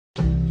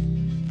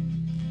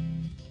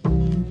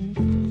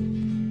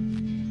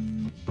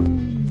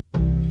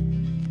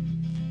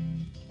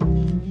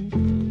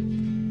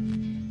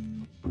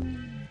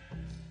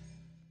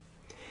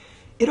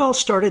It all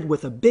started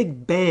with a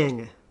big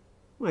bang.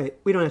 Wait,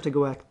 we don't have to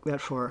go back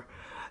that far.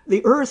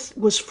 The Earth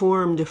was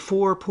formed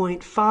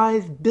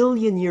 4.5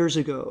 billion years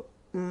ago.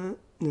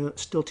 No,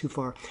 still too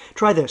far.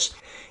 Try this.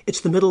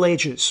 It's the Middle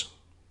Ages.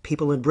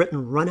 People in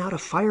Britain run out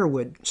of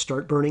firewood,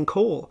 start burning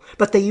coal.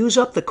 But they use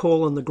up the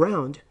coal on the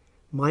ground.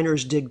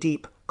 Miners dig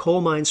deep.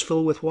 Coal mines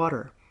fill with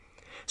water.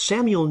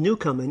 Samuel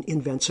Newcomen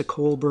invents a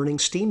coal-burning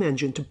steam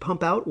engine to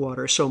pump out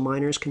water so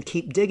miners can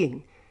keep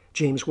digging.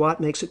 James Watt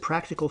makes it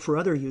practical for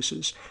other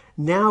uses.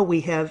 Now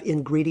we have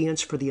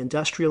ingredients for the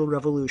Industrial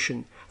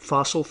Revolution,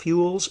 fossil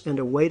fuels, and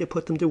a way to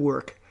put them to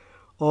work.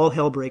 All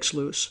hell breaks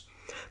loose.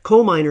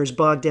 Coal miners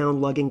bog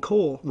down lugging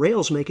coal.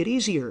 Rails make it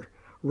easier.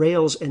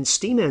 Rails and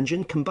steam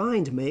engine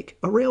combined make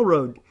a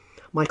railroad.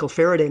 Michael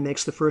Faraday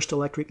makes the first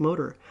electric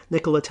motor.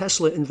 Nikola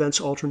Tesla invents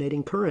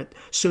alternating current.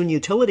 Soon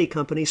utility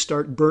companies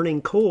start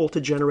burning coal to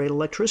generate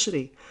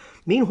electricity.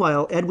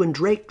 Meanwhile, Edwin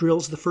Drake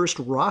drills the first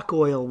rock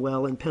oil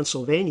well in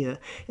Pennsylvania,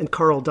 and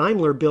Carl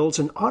Daimler builds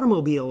an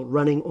automobile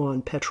running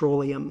on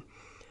petroleum.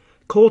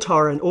 Coal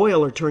tar and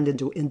oil are turned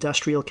into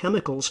industrial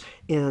chemicals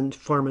and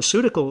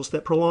pharmaceuticals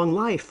that prolong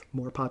life,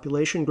 more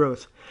population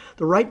growth.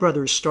 The Wright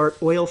brothers start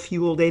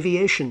oil-fueled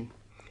aviation.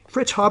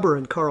 Fritz Haber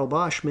and Karl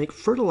Bosch make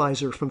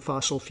fertilizer from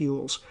fossil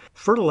fuels.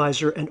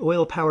 Fertilizer and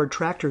oil-powered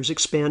tractors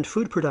expand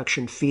food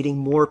production, feeding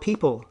more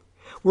people.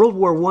 World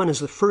War I is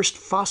the first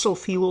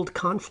fossil-fueled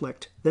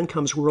conflict. Then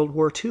comes World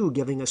War II,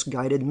 giving us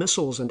guided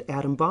missiles and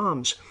atom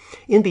bombs.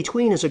 In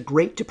between is a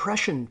Great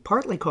Depression,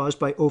 partly caused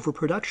by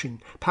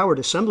overproduction. Powered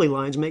assembly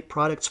lines make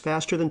products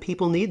faster than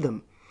people need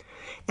them.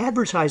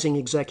 Advertising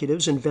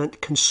executives invent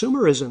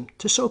consumerism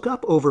to soak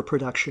up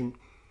overproduction.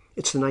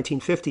 It's the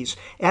 1950s.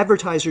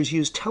 Advertisers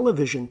use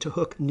television to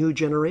hook new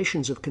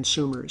generations of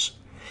consumers.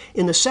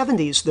 In the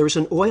 70s, there's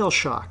an oil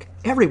shock.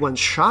 Everyone's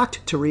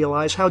shocked to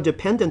realize how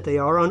dependent they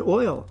are on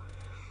oil.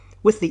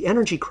 With the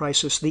energy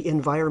crisis, the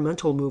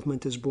environmental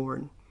movement is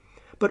born.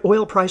 But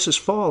oil prices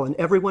fall and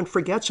everyone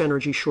forgets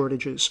energy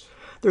shortages.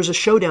 There's a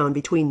showdown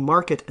between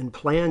market and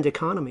planned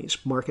economies.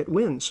 Market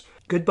wins.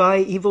 Goodbye,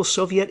 evil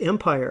Soviet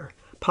Empire.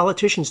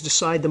 Politicians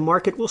decide the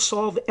market will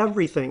solve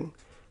everything.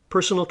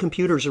 Personal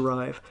computers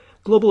arrive.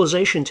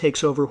 Globalization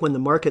takes over when the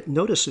market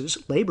notices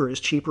labor is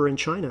cheaper in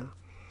China.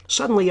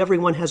 Suddenly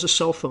everyone has a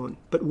cell phone,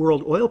 but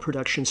world oil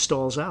production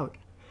stalls out.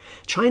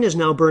 China is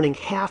now burning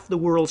half the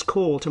world's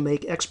coal to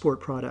make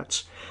export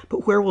products.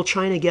 But where will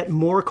China get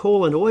more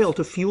coal and oil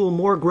to fuel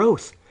more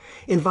growth?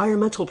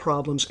 Environmental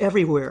problems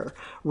everywhere.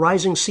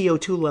 Rising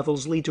CO2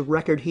 levels lead to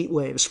record heat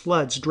waves,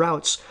 floods,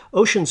 droughts.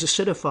 Oceans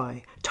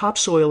acidify.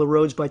 Topsoil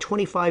erodes by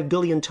 25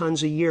 billion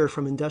tons a year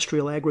from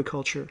industrial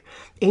agriculture.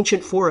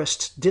 Ancient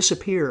forests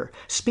disappear.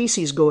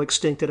 Species go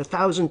extinct at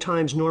 1,000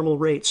 times normal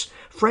rates.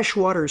 Fresh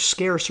water is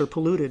scarce or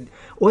polluted.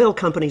 Oil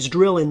companies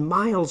drill in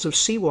miles of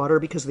seawater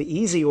because the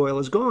easy oil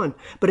is gone.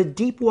 But a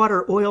deep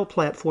water oil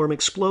platform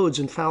explodes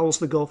and fouls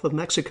the Gulf of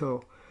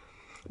Mexico.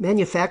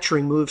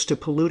 Manufacturing moves to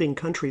polluting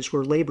countries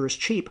where labor is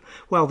cheap,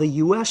 while the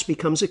U.S.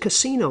 becomes a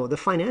casino. The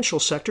financial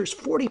sector is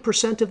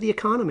 40% of the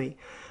economy.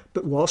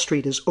 But Wall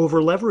Street is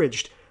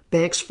over-leveraged.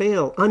 Banks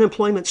fail.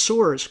 Unemployment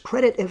soars.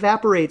 Credit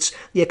evaporates.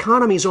 The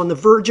economy is on the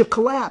verge of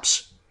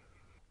collapse.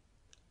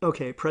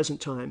 Okay, present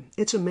time.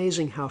 It's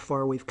amazing how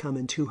far we've come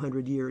in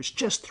 200 years,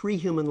 just 3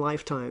 human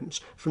lifetimes,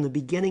 from the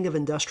beginning of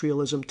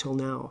industrialism till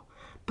now.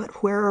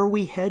 But where are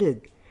we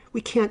headed? We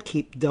can't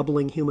keep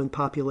doubling human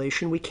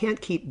population. We can't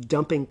keep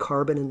dumping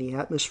carbon in the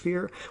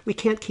atmosphere. We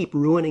can't keep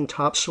ruining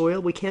topsoil.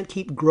 We can't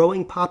keep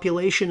growing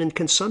population and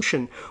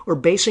consumption or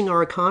basing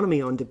our economy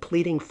on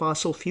depleting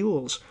fossil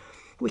fuels.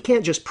 We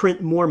can't just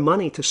print more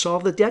money to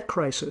solve the debt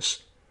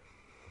crisis.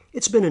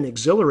 It's been an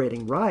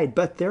exhilarating ride,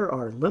 but there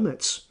are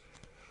limits.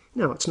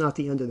 Now, it's not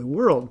the end of the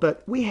world,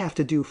 but we have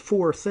to do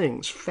 4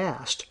 things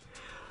fast.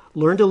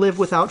 Learn to live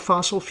without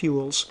fossil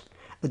fuels.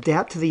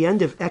 Adapt to the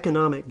end of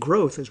economic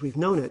growth as we've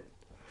known it.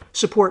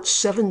 Support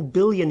 7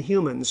 billion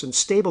humans and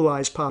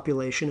stabilize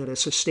population at a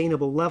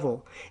sustainable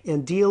level,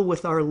 and deal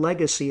with our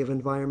legacy of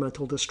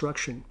environmental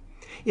destruction.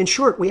 In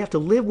short, we have to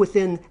live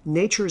within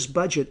nature's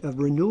budget of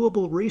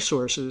renewable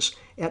resources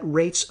at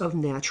rates of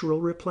natural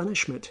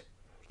replenishment.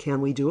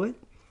 Can we do it?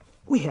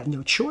 We have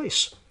no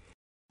choice.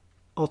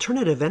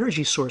 Alternative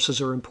energy sources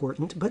are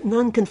important, but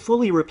none can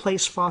fully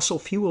replace fossil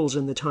fuels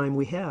in the time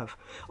we have.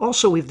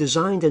 Also, we've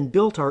designed and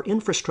built our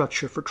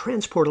infrastructure for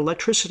transport,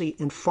 electricity,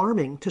 and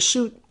farming to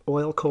suit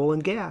oil, coal,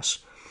 and gas.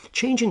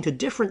 Changing to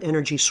different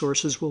energy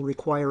sources will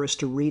require us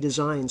to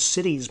redesign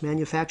cities,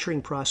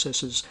 manufacturing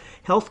processes,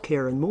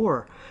 healthcare, and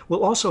more.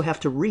 We'll also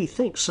have to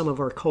rethink some of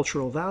our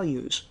cultural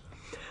values.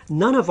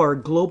 None of our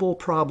global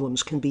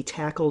problems can be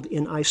tackled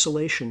in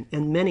isolation,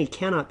 and many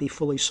cannot be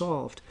fully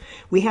solved.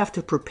 We have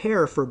to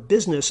prepare for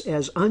business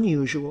as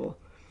unusual.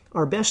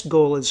 Our best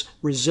goal is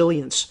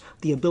resilience,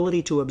 the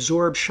ability to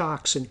absorb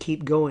shocks and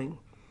keep going.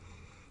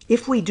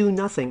 If we do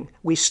nothing,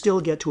 we still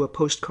get to a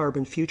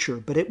post-carbon future,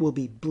 but it will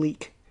be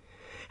bleak.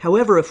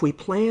 However, if we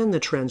plan the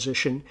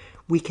transition,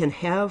 we can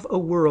have a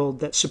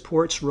world that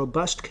supports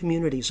robust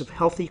communities of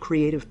healthy,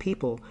 creative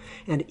people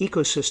and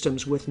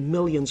ecosystems with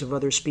millions of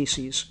other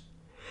species.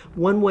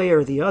 One way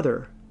or the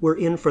other, we're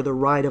in for the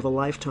ride of a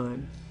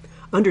lifetime.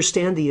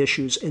 Understand the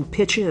issues and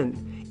pitch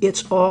in.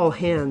 It's all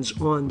hands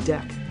on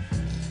deck.